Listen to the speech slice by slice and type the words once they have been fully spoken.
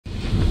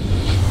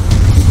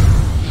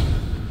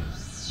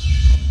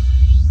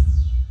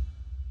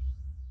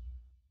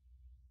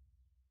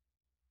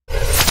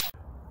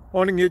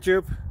Morning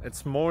YouTube,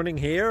 it's morning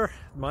here.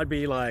 It might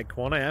be like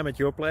 1 a.m. at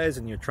your place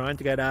and you're trying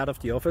to get out of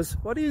the office.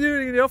 What are you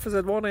doing in the office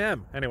at 1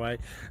 a.m? Anyway,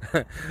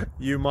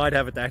 you might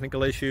have a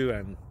technical issue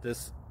and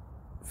this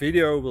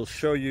video will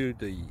show you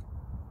the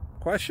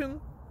question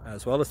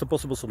as well as the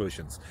possible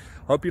solutions.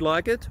 Hope you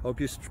like it,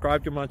 hope you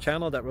subscribe to my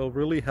channel. That will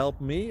really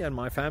help me and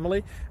my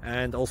family,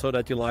 and also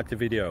that you like the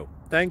video.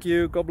 Thank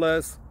you, God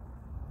bless.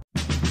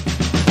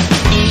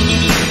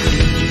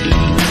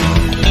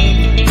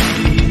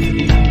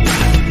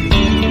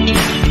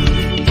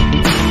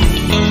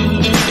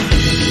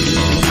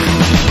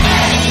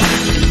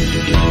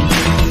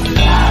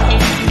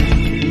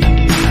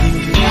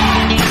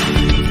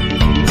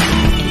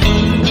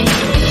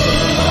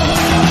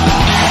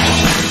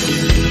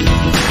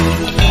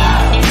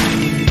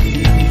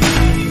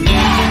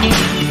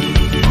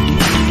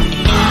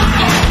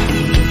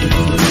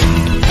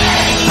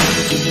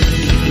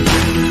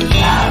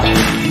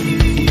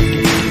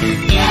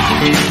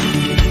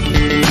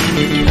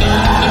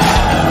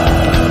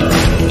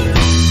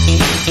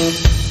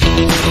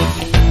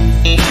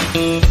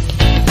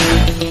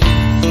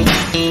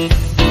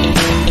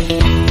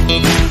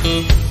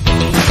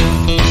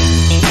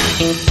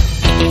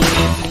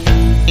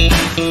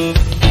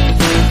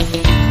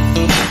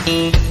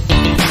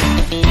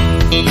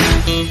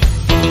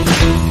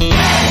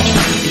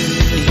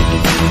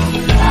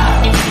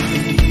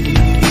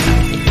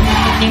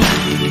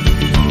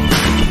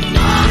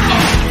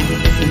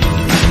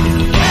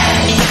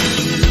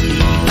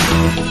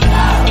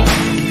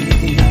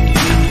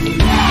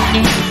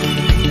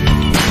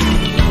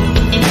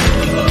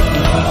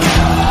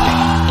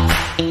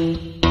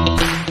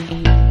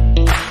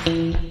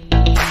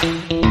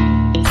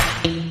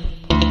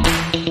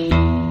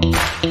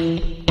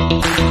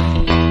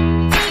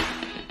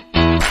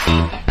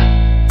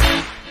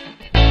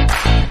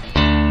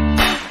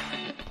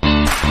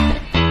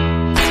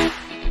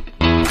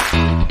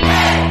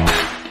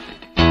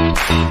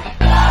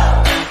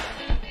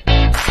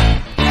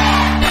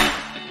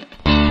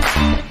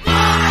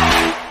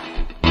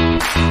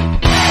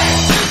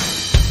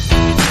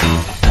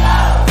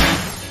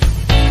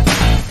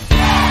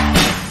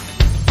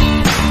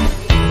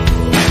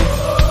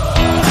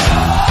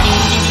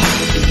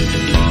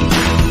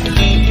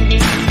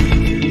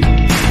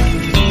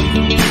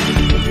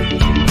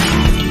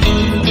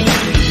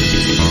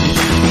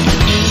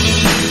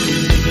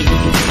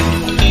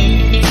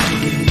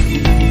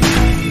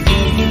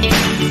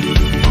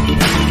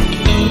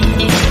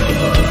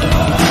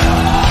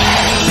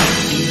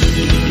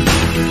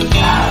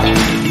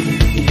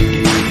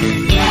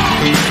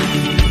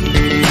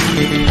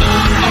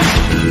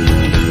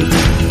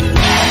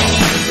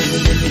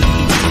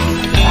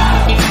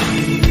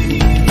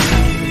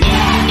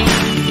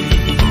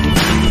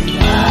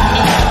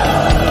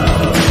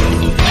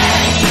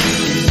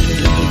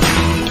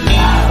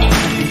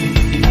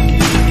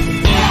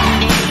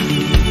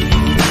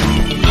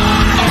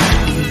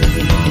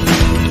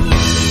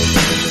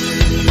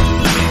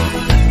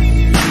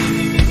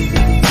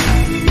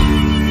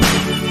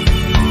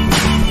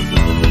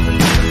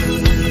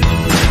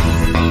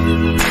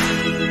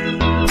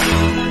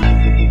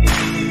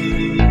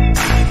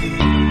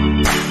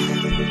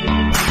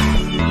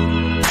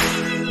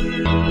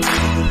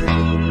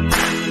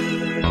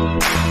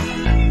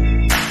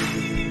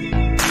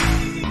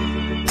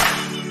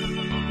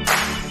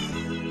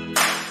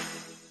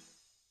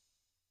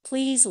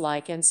 Please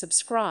like and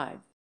subscribe.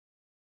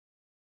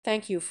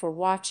 Thank you for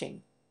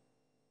watching.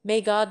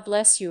 May God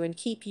bless you and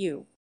keep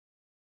you.